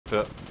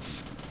infinite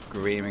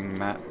screaming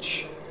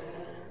match.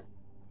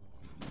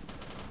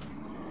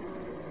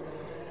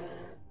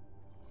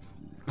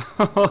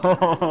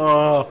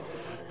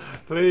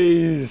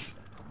 Please.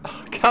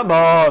 Come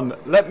on.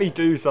 Let me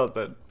do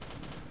something.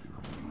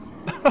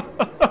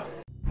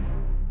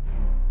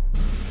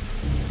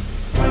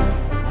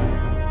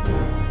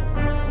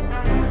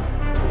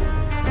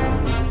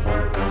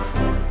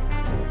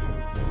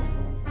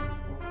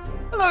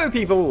 Hello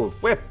people,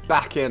 we're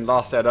back in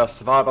Last Day on Earth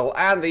Survival,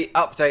 and the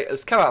update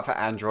has come out for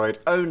Android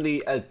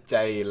only a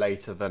day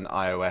later than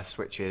iOS,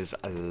 which is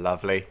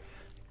lovely.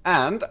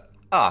 And,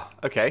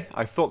 okay,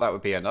 I thought that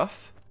would be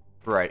enough.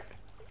 Right.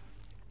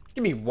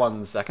 Give me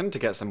 1 second to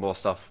get some more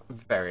stuff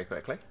very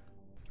quickly.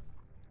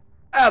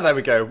 And there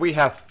we go, we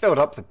have filled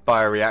up the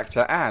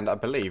bioreactor, and I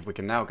believe we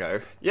can now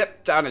go,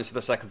 yep, down into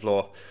the second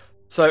floor.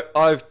 So,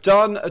 I've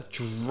done a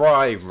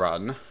dry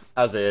run,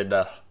 as in,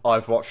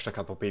 I've watched a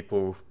couple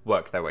people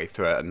work their way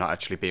through it and not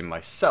actually been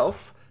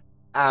myself.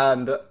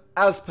 And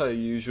as per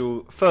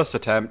usual, first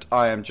attempt,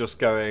 I am just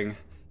going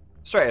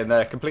straight in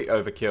there, complete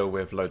overkill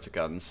with loads of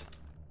guns.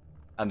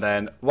 And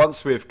then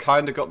once we've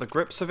kind of got the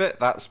grips of it,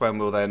 that's when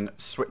we'll then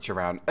switch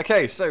around.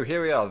 Okay, so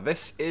here we are.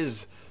 This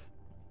is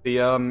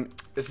the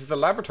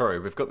laboratory.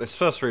 We've got this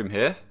first room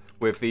here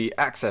with the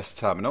access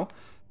terminal.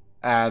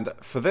 And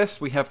for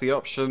this, we have the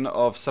option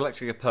of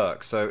selecting a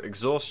perk. So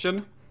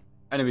exhaustion.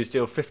 Enemies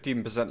deal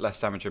 15% less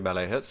damage in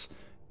melee hits.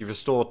 You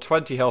restore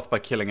 20 health by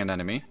killing an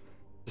enemy.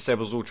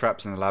 Disables all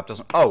traps in the lab.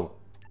 Doesn't... Oh!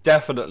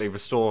 Definitely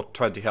restore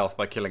 20 health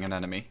by killing an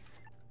enemy.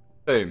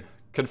 Boom.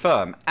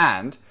 Confirm.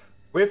 And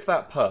with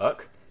that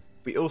perk,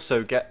 we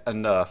also get a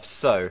nerf.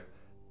 So,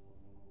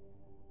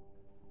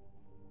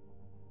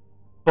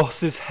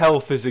 boss's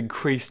health is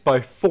increased by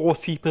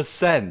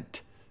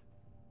 40%.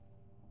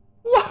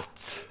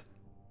 What?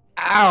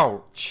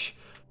 Ouch.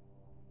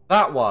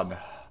 That one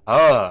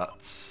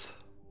hurts.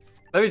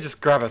 Let me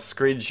just grab a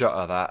screenshot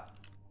of that.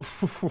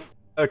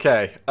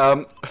 Okay,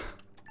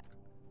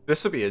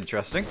 this will be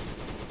interesting.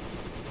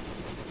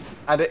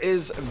 And it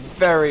is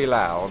very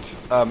loud.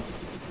 I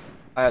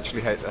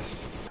actually hate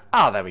this.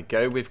 Ah, there we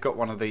go. We've got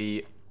one of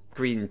the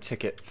green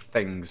ticket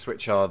things,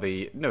 which are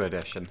the new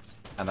edition.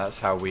 And that's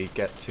how we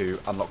get to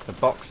unlock the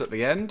box at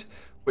the end,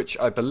 which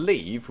I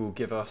believe will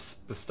give us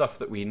the stuff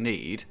that we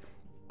need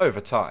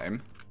over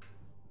time.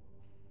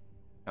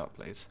 Oh,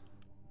 please.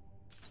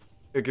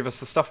 It'll give us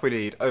the stuff we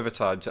need over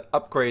time to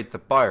upgrade the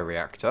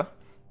bioreactor.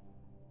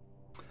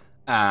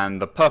 And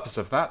the purpose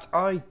of that,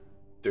 I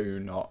do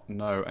not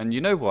know. And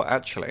you know what,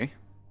 actually?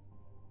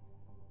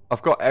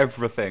 I've got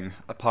everything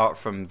apart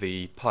from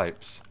the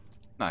pipes.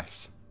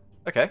 Nice.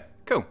 Okay,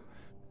 cool.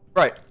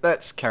 Right,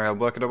 let's carry on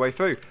working our way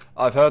through.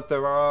 I've heard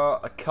there are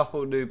a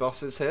couple new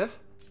bosses here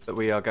that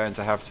we are going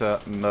to have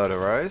to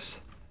murderize.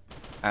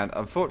 And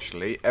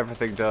unfortunately,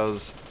 everything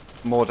does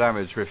more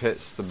damage with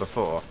hits than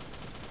before.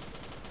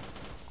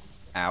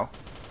 Ow.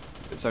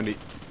 It's only...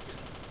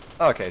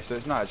 Okay, so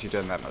it's not actually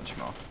doing that much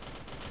more.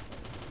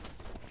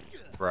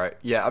 Right,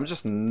 yeah, I'm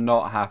just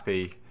not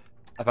happy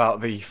about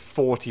the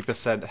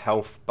 40%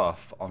 health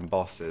buff on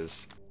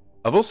bosses.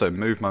 I've also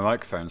moved my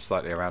microphone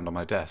slightly around on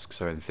my desk,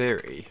 so in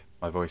theory,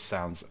 my voice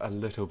sounds a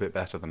little bit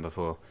better than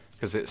before,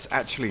 because it's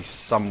actually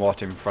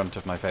somewhat in front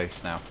of my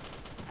face now.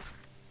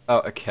 Oh,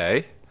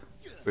 okay.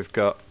 We've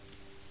got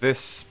this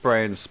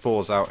spraying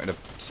spores out in a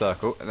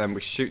circle, and then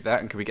we shoot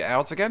that, and can we get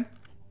out again?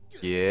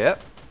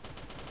 Yep.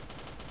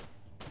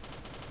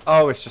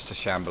 Oh, it's just a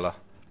shambler.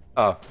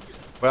 Oh.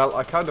 Well,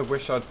 I kind of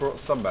wish I'd brought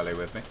Sunbelly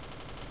with me.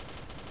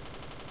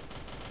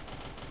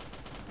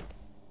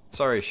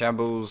 Sorry,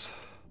 shambles.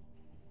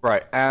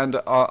 Right,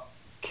 and our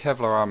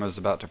Kevlar armor is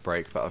about to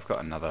break, but I've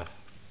got another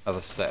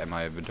set in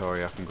my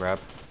inventory I can grab.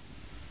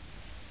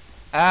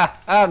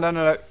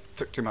 No.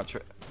 Took too much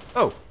of it.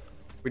 Oh,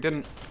 we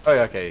didn't... Oh,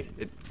 okay,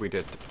 we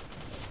did.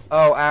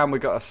 Oh, and we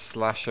got a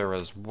slasher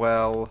as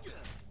well.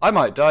 I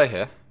might die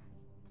here.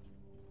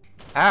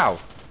 Ow.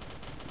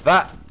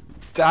 That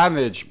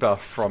damage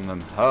buff from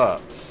them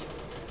hurts.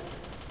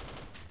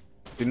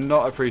 Do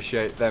not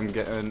appreciate them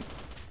getting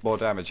more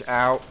damage.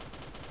 Ow.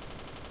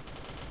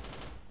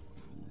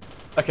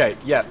 Okay,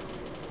 yeah.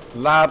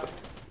 Lab,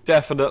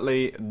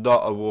 definitely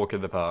not a walk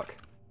in the park.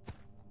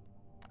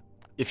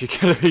 If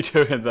you're going to be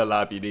doing the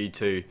lab, you need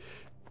to,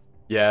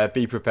 yeah,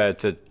 be prepared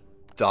to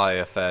die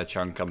a fair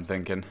chunk, I'm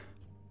thinking.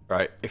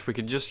 Right, if we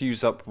could just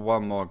use up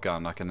one more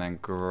gun, I can then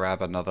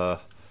grab another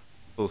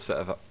full set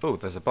of... Oh,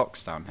 there's a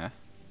box down here.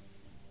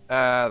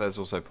 There's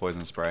also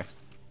poison spray.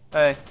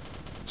 Hey,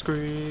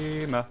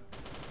 screamer.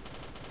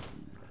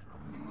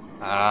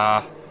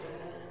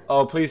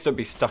 Oh, please don't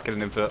be stuck in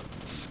an infinite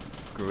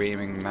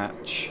screaming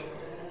match.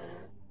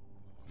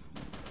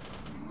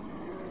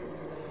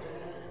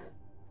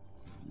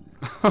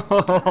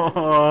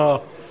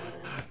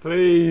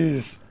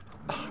 Please.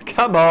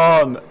 Come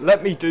on,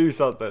 let me do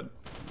something.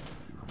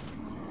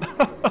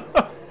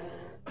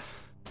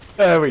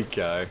 There we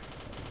go.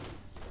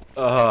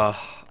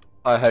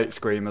 I hate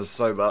screamers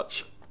so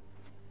much.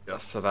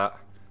 Just for that.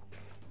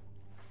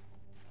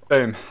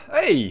 Boom.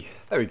 Hey!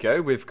 There we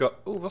go. We've got...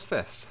 Oh, what's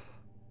this?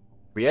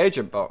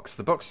 Reagent box.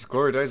 The box's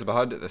glory days are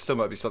behind it. There still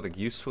might be something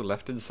useful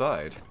left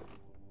inside.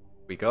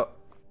 We got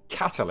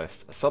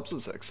catalyst, a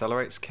substance that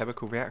accelerates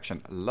chemical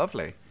reaction.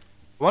 Lovely.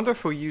 I wonder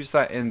if we'll use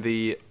that in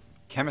the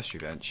chemistry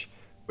bench,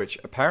 which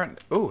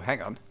apparently... Oh,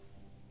 hang on.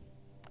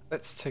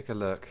 Let's take a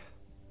look.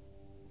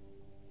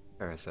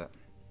 Where is it?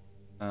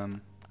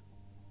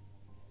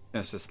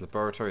 Genesis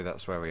Laboratory,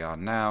 that's where we are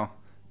now.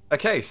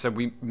 Okay, so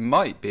we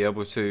might be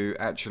able to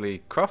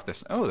actually craft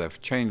this. Oh,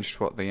 they've changed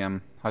what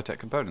the high-tech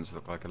components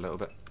look like a little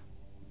bit.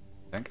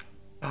 I think.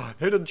 Ah,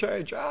 hidden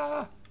change!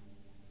 Ah!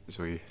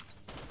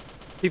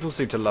 People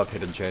seem to love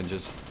hidden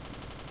changes.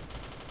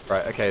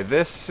 Right, okay,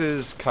 this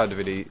is kind of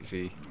an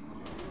easy...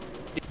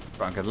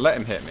 Right, I'm going to let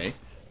him hit me.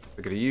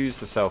 We're going to use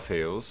the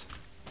self-heals.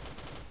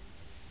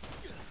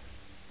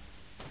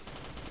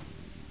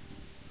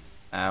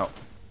 Ow.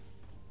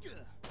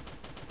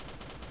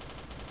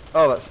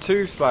 Oh, that's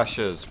 2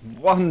 slashes.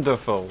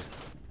 Wonderful.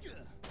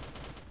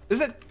 Is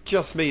it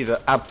just me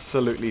that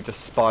absolutely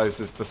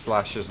despises the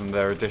slashes and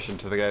their addition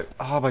to the game?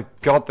 Oh my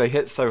god, they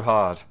hit so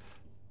hard.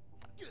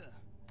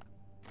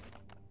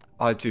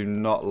 I do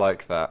not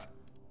like that.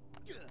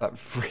 That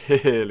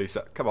really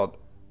sucks. Come on.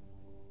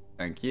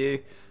 Thank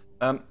you.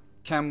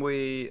 Can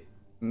we...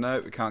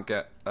 No, we can't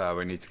get...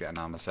 we need to get an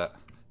armor set.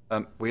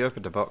 We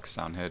opened a box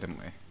down here, didn't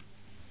we?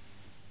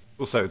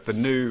 Also, the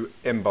new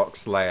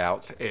inbox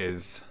layout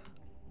is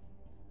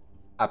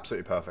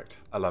absolutely perfect.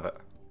 I love it.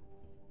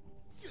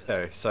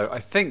 Okay, so I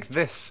think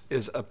this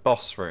is a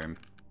boss room.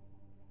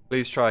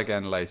 Please try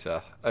again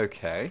later.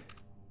 Okay.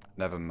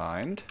 Never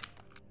mind.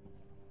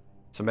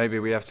 So maybe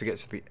we have to get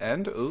to the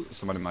end. Ooh,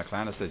 someone in my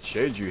clan has said,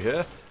 "Shade, you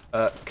here?"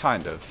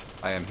 Kind of.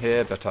 I am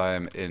here, but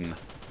I'm in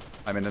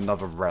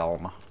another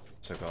realm.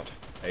 So got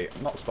a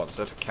not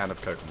sponsored can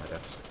of Coke on my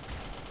desk.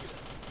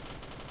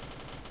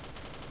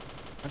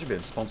 Imagine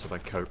being sponsored by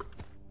Coke.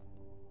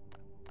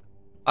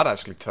 I'd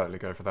actually totally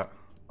go for that.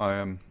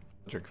 I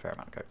drink a fair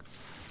amount of Coke.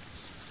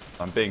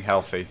 I'm being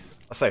healthy.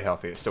 I say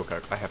healthy, it's still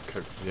Coke. I have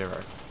Coke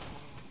Zero.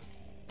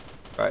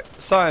 Right,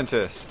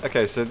 scientists.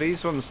 Okay, so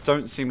these ones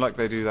don't seem like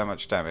they do that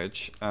much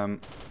damage.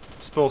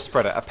 Spore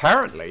spreader.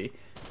 Apparently,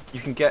 you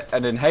can get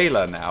an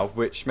inhaler now,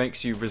 which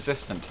makes you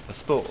resistant to the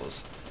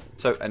spores.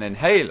 So an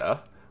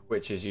inhaler,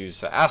 which is used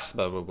for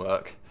asthma, will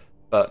work,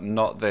 but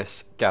not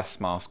this gas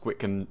mask, which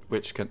can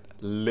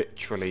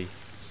literally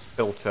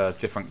filter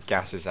different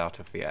gases out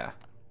of the air.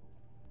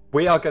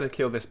 We are going to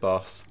kill this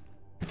boss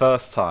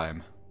first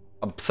time.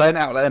 I'm saying it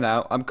out there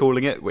now. I'm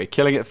calling it. We're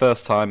killing it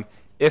first time.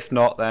 If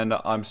not, then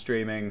I'm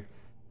streaming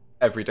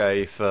every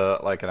day for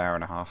like an hour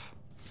and a half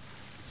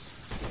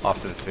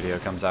after this video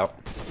comes out.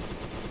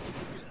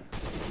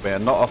 We are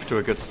not off to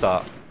a good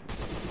start.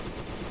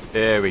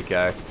 Here we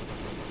go.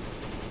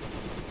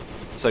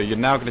 So you're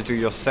now going to do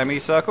your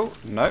semicircle?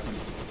 Nope.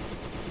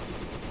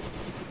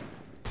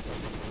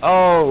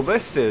 Oh,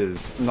 this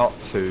is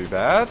not too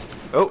bad.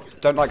 Oh,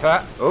 don't like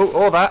that. Oh,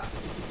 or that.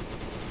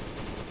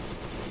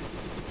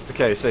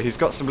 Okay, so he's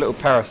got some little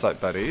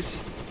parasite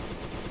buddies.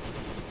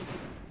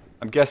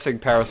 I'm guessing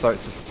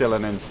parasites are still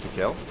an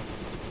insta-kill.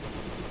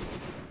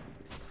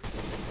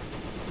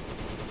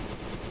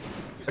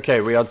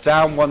 Okay, we are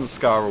down 1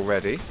 scar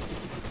already.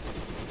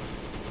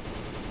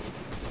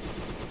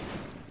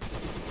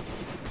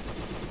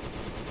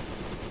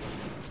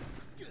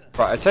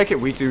 Right, I take it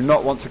we do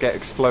not want to get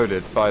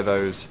exploded by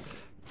those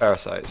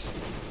parasites.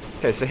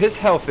 Okay, so his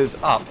health is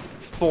up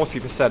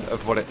 40%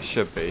 of what it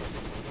should be.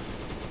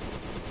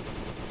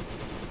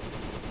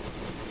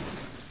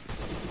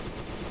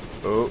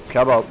 Oh,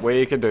 come on,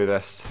 we can do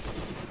this.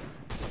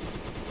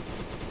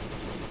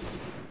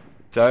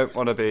 Don't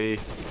want to be...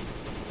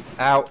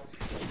 Ow.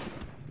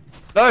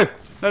 No!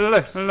 No, no,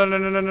 no, no, no,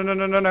 no, no, no, no,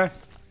 no, no, no.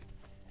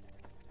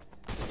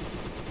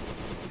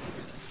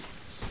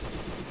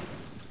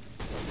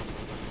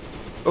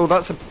 Oh,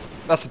 that's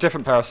a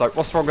different parasite.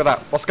 What's wrong with that?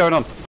 What's going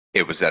on?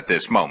 It was at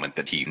this moment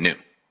that he knew.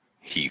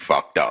 He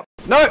fucked up.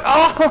 No!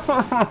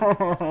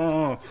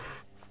 Oh!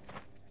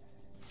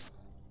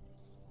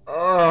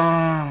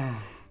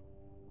 Oh.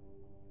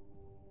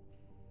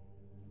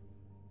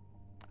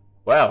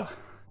 Well,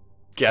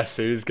 guess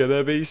who's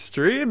gonna be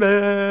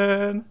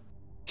streaming?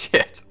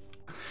 Shit.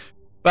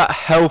 That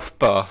health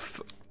buff,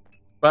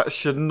 that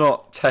should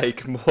not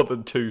take more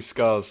than 2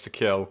 scars to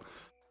kill.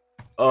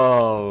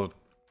 Oh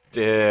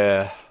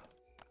dear.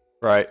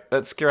 Right,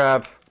 let's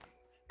grab...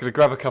 Gonna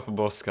grab a couple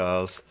more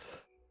scars.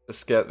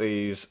 Let's get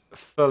these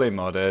fully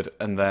modded,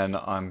 and then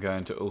I'm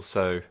going to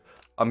also...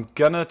 I'm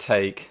gonna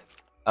take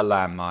a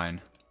landmine.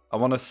 I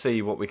want to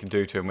see what we can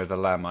do to him with a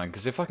landmine,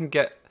 because if I can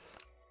get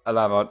a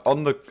landmine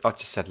on the... I've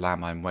just said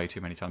landmine way too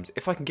many times.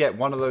 If I can get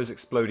one of those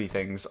explodey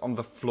things on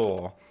the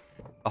floor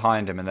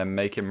behind him and then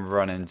make him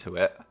run into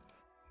it,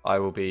 I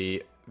will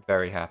be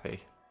very happy.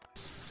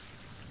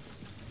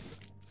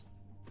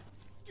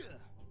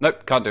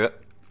 Nope, can't do it.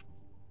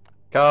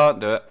 Can't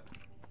do it.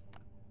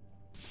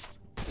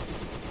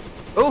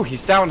 Oh,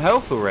 he's down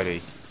health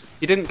already.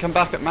 He didn't come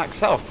back at max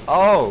health.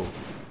 Oh.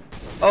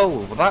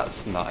 Oh, well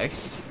that's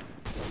nice.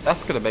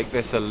 That's going to make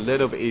this a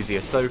little bit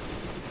easier. So,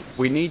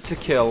 We need to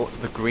kill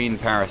the green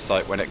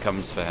parasite when it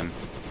comes for him.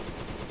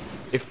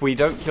 If we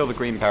don't kill the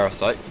green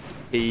parasite,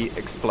 he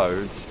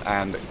explodes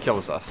and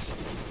kills us.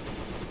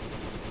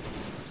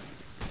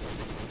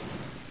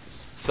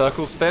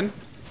 Circle spin.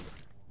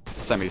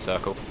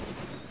 Semicircle.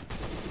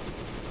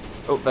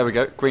 Oh, there we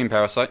go. Green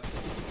parasite.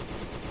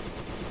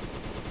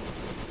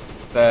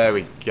 There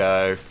we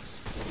go.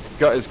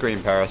 Got his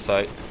green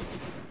parasite.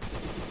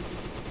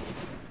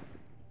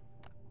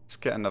 Let's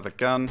get another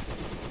gun.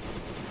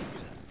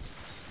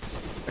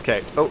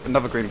 Okay. Oh,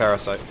 another green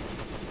parasite.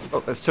 Oh,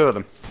 there's two of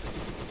them.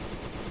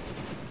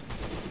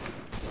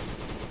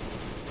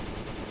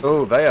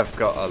 Oh, they have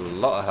got a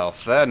lot of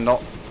health. They're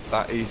not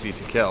that easy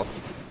to kill.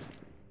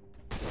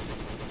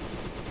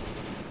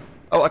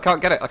 Oh, I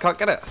can't get it. I can't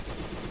get it.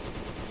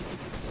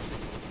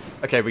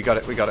 Okay, we got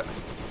it. We got it.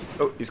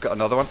 Oh, he's got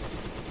another one.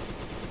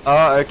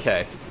 Oh,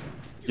 okay.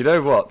 You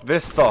know what?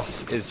 This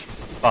boss is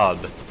fun.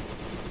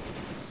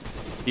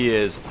 He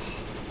is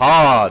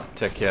hard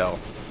to kill.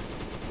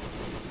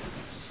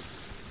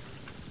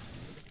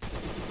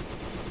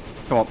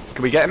 Come on.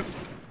 Can we get him?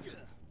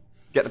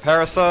 Get the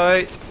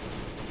parasite.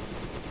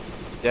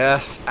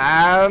 Yes,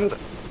 and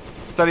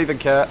don't even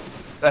care.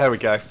 There we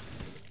go.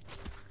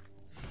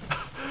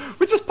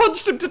 We just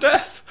punched him to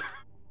death.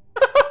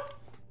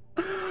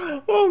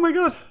 Oh my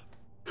god.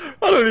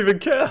 I don't even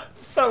care.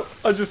 Oh,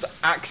 I just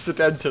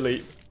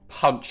accidentally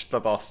punched the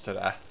boss to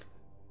death.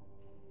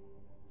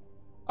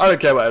 I don't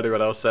care what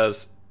anyone else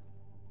says.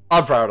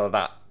 I'm proud of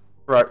that.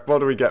 Right, what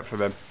do we get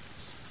from him?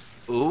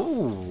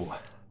 Ooh.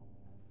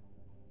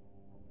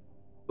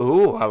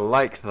 Ooh, I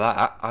like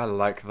that. I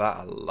like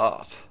that a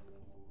lot.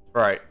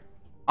 Right,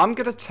 I'm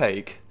going to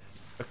take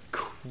a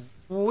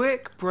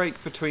quick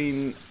break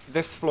between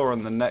this floor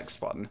and the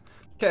next one.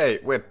 Okay,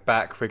 we're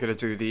back. We're going to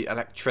do the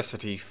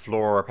electricity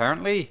floor,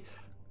 apparently.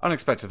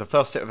 Unexpected. The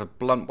first hit of a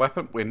blunt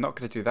weapon. We're not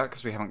going to do that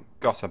because we haven't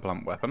got a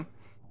blunt weapon.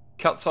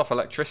 Cuts off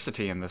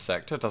electricity in the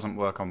sector. Doesn't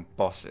work on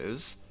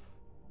bosses.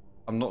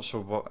 I'm not sure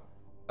what...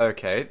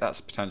 Okay, that's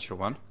a potential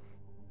one.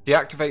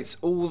 Deactivates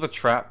all the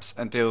traps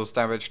and deals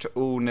damage to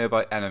all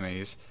nearby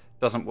enemies.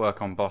 Doesn't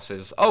work on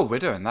bosses. Oh, we're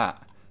doing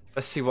that.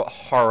 Let's see what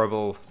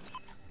horrible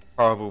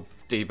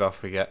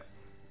debuff we get.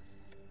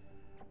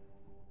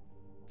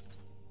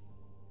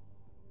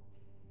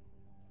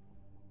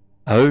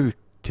 Oh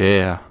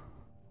dear.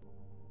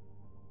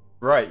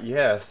 Right,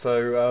 yeah,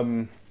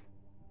 so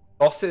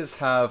bosses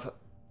have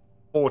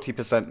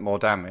 40% more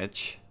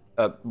damage.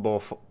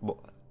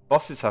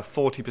 Bosses have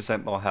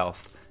 40% more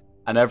health,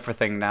 and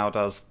everything now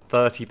does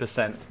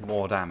 30%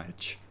 more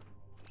damage.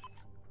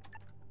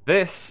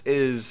 This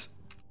is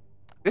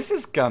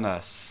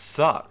gonna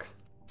suck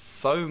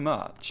so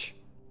much.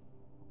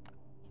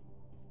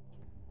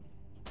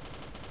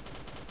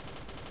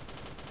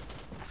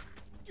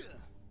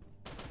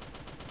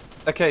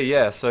 Okay,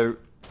 yeah, so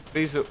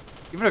these are...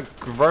 Even a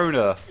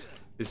Groner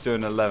is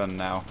doing 11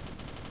 now.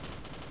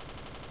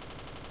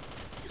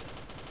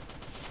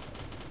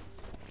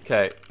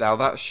 Okay, now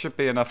that should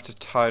be enough to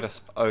tide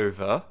us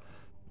over.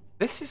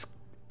 This is...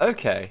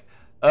 Okay.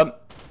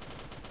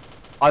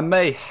 I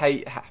may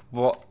hate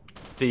what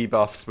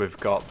debuffs we've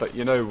got, but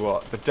you know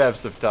what? The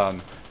devs have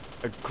done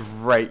a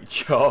great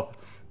job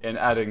in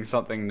adding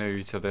something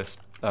new to this.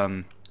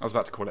 I was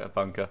about to call it a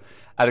bunker.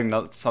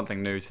 Adding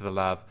something new to the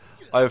lab.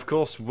 I, of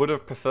course, would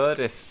have preferred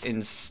if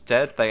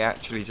instead they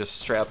actually just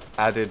straight up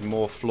added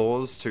more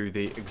floors to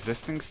the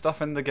existing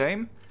stuff in the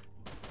game.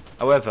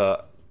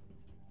 However,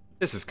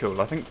 this is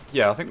cool. I think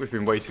we've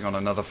been waiting on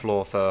another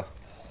floor for...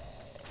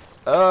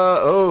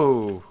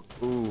 oh.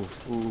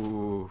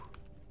 Ooh.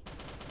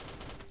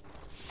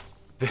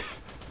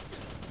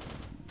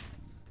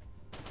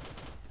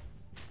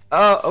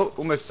 Oh,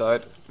 almost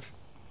died.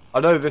 I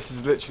know this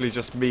is literally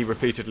just me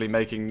repeatedly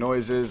making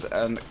noises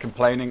and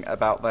complaining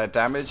about their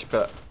damage,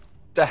 but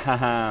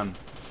damn.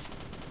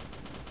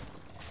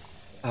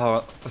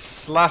 Oh, the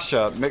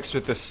slasher mixed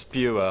with the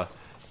spewer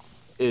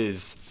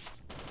is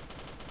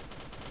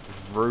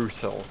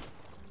brutal.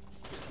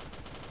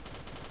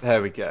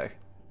 There we go.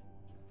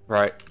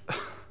 Right.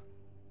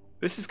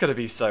 This is going to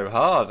be so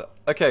hard.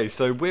 Okay,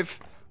 so with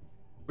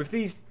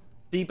these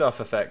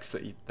debuff effects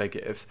that they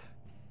give,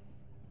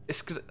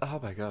 it's gonna... Oh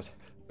my god.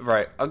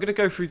 Right, I'm going to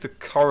go through the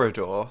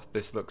corridor,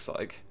 this looks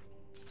like,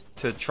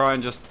 to try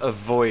and just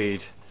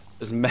avoid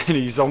as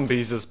many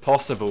zombies as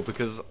possible,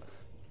 because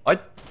I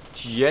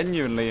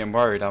genuinely am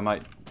worried I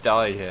might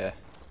die here.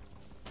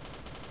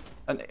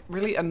 And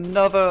really,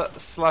 another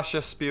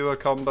slasher spewer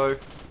combo?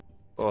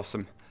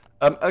 Awesome.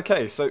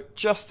 Okay, so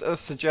just a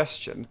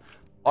suggestion.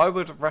 I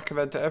would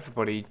recommend to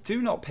everybody,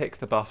 do not pick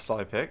the buffs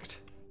I picked.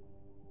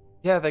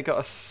 Yeah, they got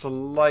a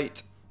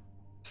slight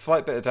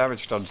bit of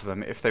damage done to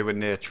them if they were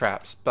near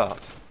traps,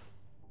 but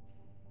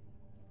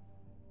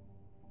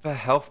their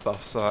health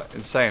buffs are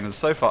insane. And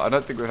so far, I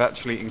don't think we've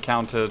actually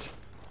encountered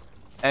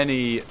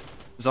any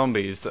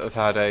zombies that have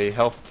had a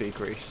health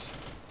decrease.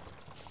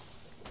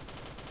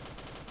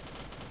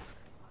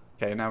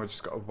 Okay, now we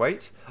just got to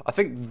wait. I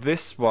think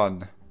this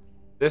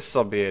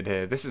zombie in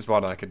here, this is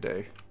one I could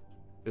do.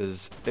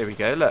 Because, here we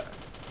go, look.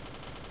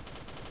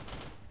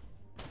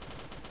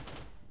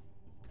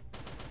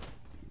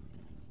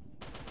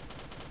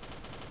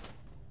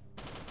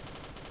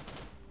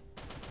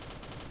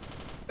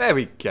 There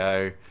we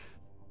go.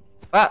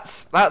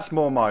 That's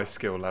more my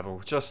skill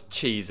level. Just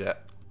cheese it.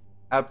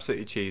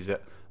 Absolutely cheese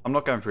it. I'm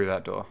not going through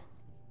that door.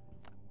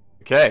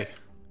 Okay.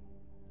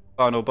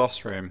 Final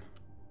boss room.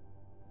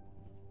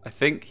 I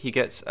think he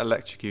gets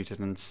electrocuted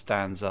and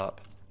stands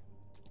up.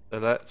 So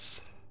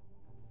let's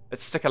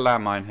stick a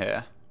landmine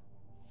here.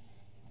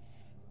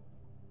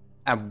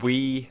 And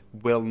we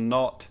will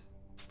not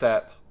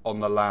step on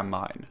the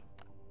landmine.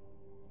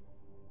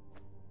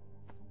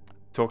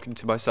 Talking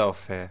to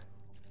myself here.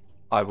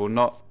 I will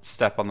not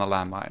step on the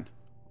landmine.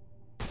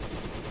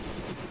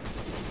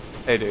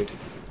 Hey dude.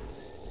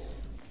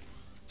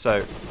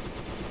 So,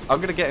 I'm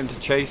going to get him to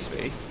chase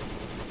me.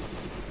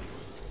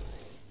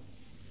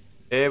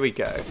 Here we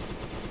go.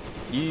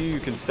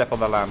 You can step on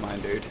the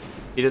landmine, dude.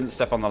 He didn't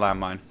step on the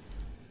landmine.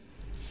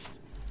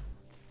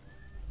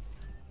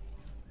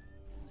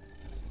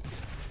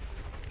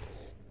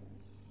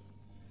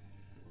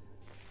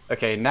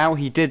 Okay, now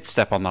he did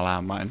step on the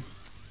landmine.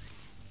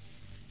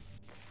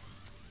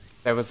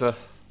 There was a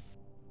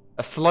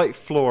slight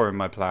flaw in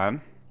my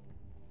plan.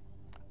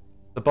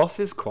 The boss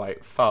is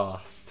quite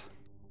fast.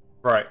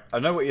 Right, I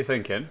know what you're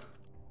thinking.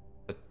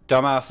 The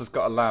dumbass has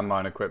got a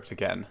landmine equipped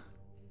again.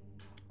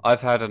 I've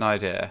had an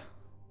idea.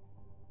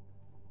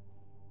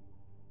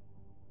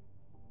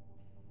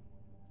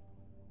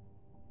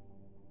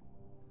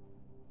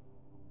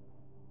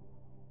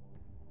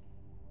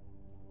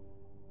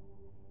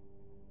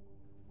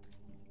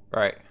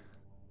 Right.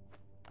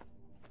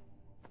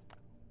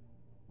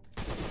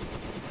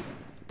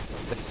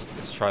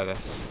 Let's try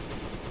this.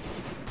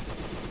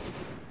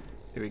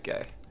 Here we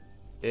go.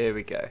 Here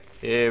we go.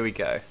 Here we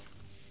go.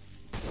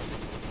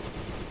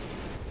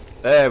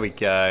 There we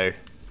go.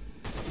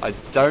 I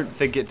don't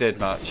think it did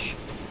much.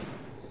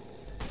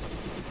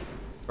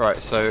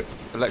 Right, so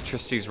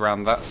electricity's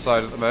around that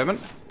side at the moment.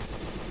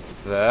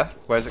 There.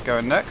 Where's it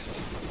going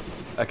next?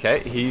 Okay,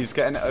 he's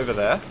getting it over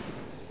there.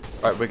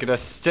 Right, we're gonna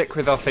stick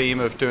with our theme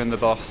of doing the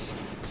boss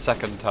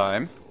second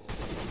time.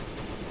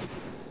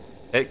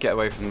 Okay, get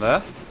away from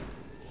there.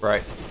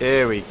 Right,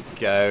 here we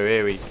go,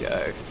 here we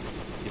go.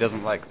 He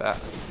doesn't like that.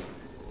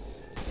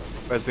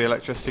 Where's the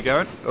electricity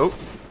going? Oh,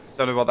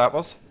 don't know what that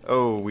was.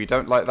 Oh, we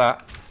don't like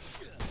that.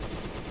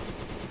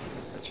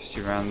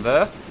 Electricity around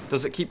there.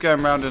 Does it keep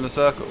going round in a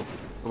circle?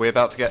 Are we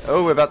about to get...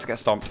 Oh, we're about to get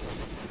stomped.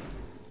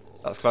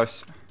 That's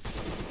close.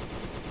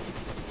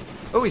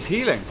 Oh, he's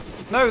healing.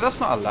 No, that's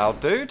not allowed,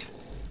 dude.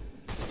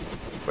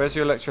 Where's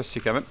your electricity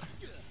coming?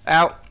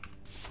 Ow.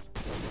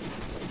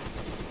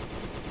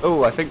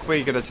 Oh, I think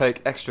we're going to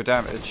take extra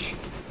damage.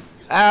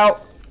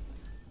 Ow.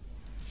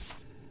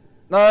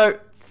 No.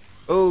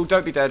 Oh,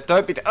 don't be dead.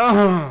 Don't be dead.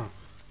 Oh,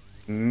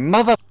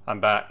 mother. I'm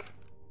back.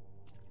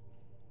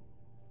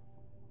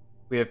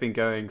 We have been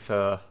going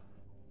for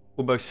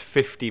almost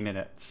 50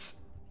 minutes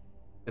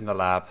in the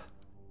lab.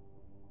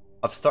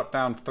 I've stuck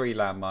down 3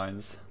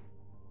 landmines.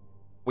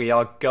 We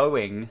are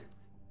going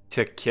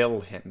to kill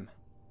him.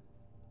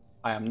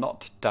 I am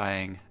not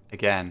dying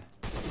again.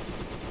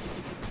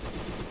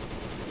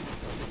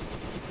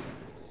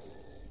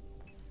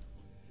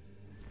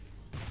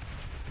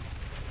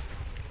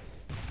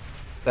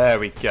 There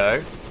we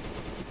go.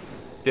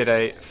 Did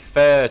a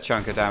fair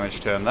chunk of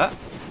damage to him there.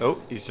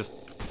 Oh, he's just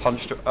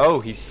punched.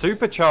 Oh, he's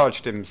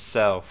supercharged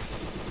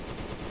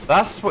himself.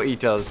 That's what he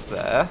does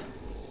there.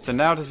 So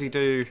now does he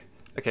do...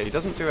 Okay, he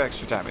doesn't do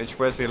extra damage.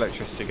 Where's the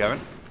electricity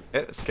going?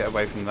 Yeah, let's get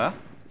away from there.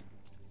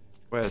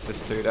 Where's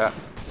this dude at?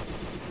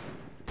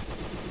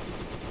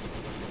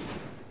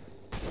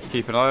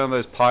 Keep an eye on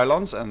those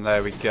pylons, and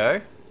there we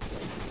go.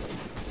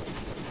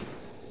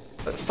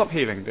 Let's stop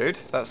healing, dude.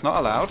 That's not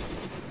allowed.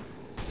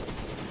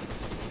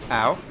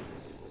 Ow.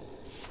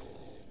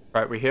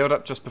 Right, we healed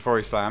up just before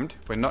he slammed.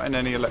 We're not in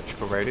any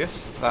electrical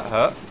radius. That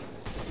hurt.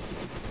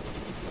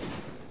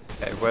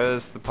 Okay,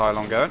 where's the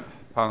pylon going?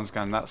 Pylon's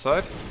going that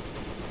side.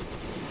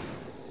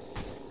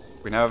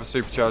 We now have a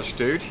supercharged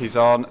dude. He's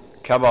on.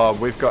 Come on,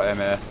 we've got him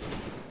here.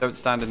 Don't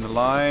stand in the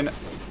line.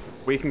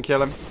 We can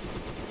kill him.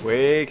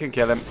 We can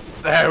kill him.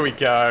 There we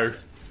go.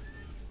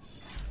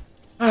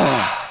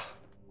 That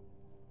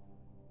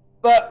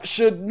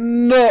should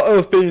not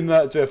have been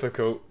that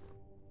difficult.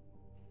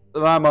 The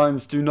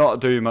landmines do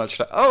not do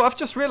much. Oh, I've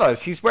just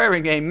realised he's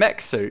wearing a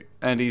mech suit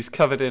and he's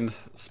covered in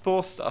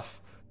spore stuff.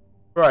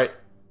 Right.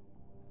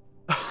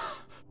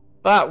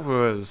 That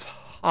was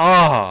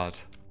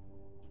hard.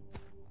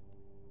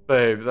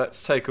 Babe,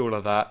 let's take all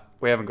of that.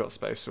 We haven't got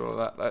space for all of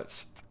that.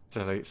 Let's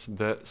delete some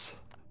bits.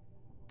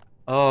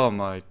 Oh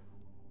my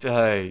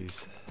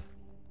days.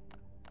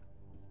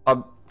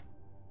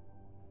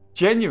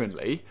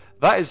 Genuinely,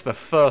 that is the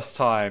first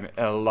time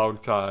in a long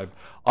time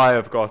I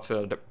have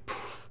gotten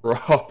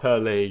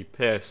properly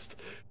pissed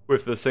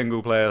with the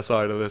single player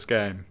side of this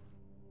game.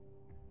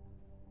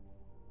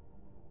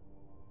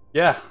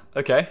 Yeah,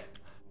 okay.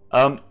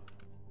 I'm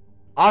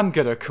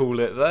gonna call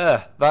it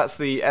there. That's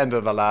the end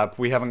of the lab.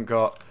 We haven't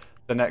got...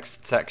 The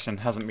next section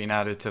hasn't been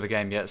added to the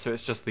game yet, so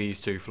it's just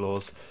these 2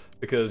 floors.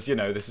 Because, you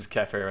know, this is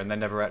Kefir and they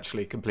never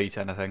actually complete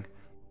anything.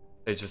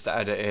 They just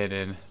add it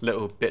in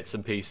little bits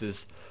and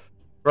pieces.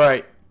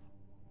 Right.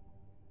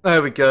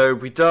 There we go.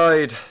 We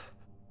died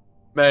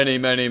many,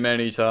 many,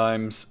 many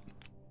times.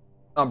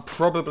 I'm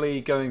probably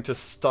going to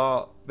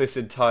start this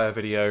entire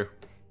video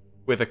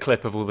with a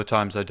clip of all the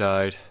times I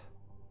died,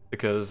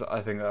 because I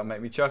think that'll make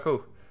me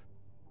chuckle.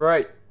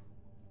 Right.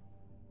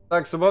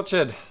 Thanks for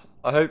watching.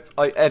 I hope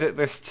I edit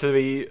this to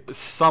be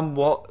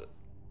somewhat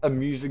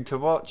amusing to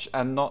watch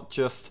and not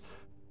just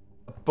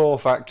a bore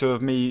factor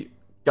of me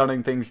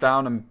gunning things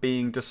down and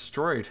being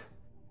destroyed.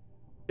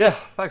 Yeah,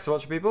 thanks for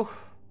watching, people.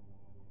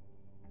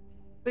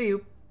 See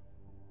you.